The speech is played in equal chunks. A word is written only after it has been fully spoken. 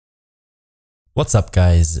What's up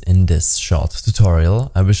guys, in this short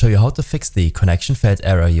tutorial I will show you how to fix the connection failed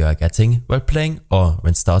error you are getting while playing or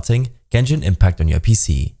when starting Genshin Impact on your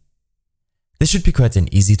PC. This should be quite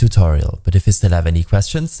an easy tutorial, but if you still have any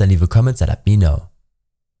questions then leave a comment and let me know.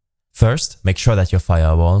 First, make sure that your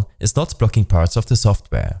firewall is not blocking parts of the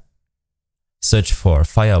software. Search for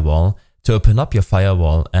Firewall to open up your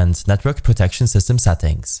firewall and network protection system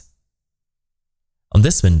settings. On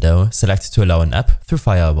this window, select to allow an app through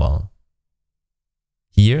Firewall.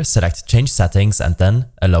 Here, select Change Settings and then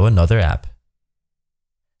Allow another app.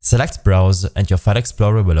 Select Browse and your File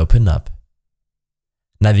Explorer will open up.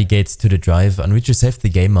 Navigate to the drive on which you saved the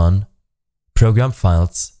game on, Program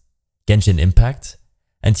Files, Genshin Impact,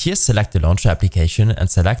 and here select the launcher application and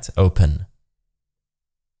select Open.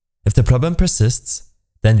 If the problem persists,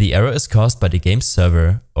 then the error is caused by the game's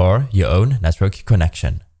server or your own network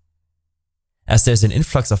connection. As there's an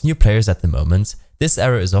influx of new players at the moment, this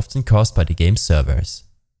error is often caused by the game's servers.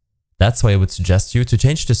 That's why I would suggest you to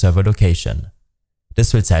change the server location.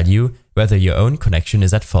 This will tell you whether your own connection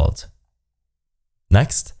is at fault.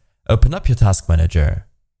 Next, open up your Task Manager.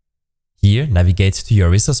 Here, navigate to your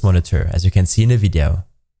Resource Monitor as you can see in the video.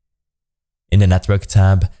 In the Network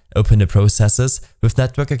tab, open the processes with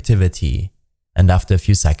network activity, and after a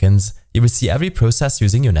few seconds, you will see every process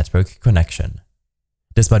using your network connection.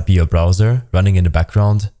 This might be your browser running in the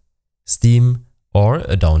background, Steam, or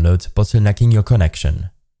a download bottlenecking your connection.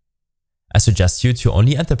 I suggest you to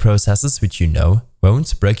only enter processes which you know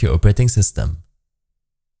won't break your operating system.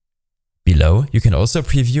 Below, you can also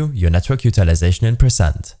preview your network utilization in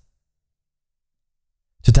 %.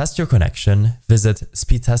 To test your connection, visit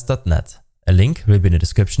speedtest.net. A link will be in the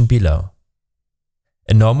description below.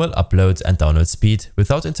 A normal upload and download speed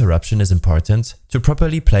without interruption is important to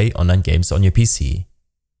properly play online games on your PC.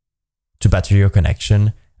 To better your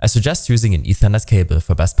connection, I suggest using an Ethernet cable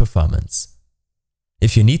for best performance.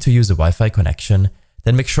 If you need to use a Wi-Fi connection,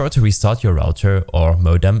 then make sure to restart your router or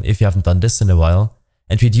modem if you haven't done this in a while,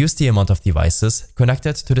 and reduce the amount of devices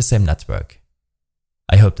connected to the same network.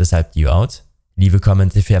 I hope this helped you out. Leave a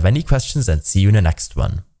comment if you have any questions and see you in the next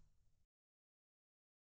one.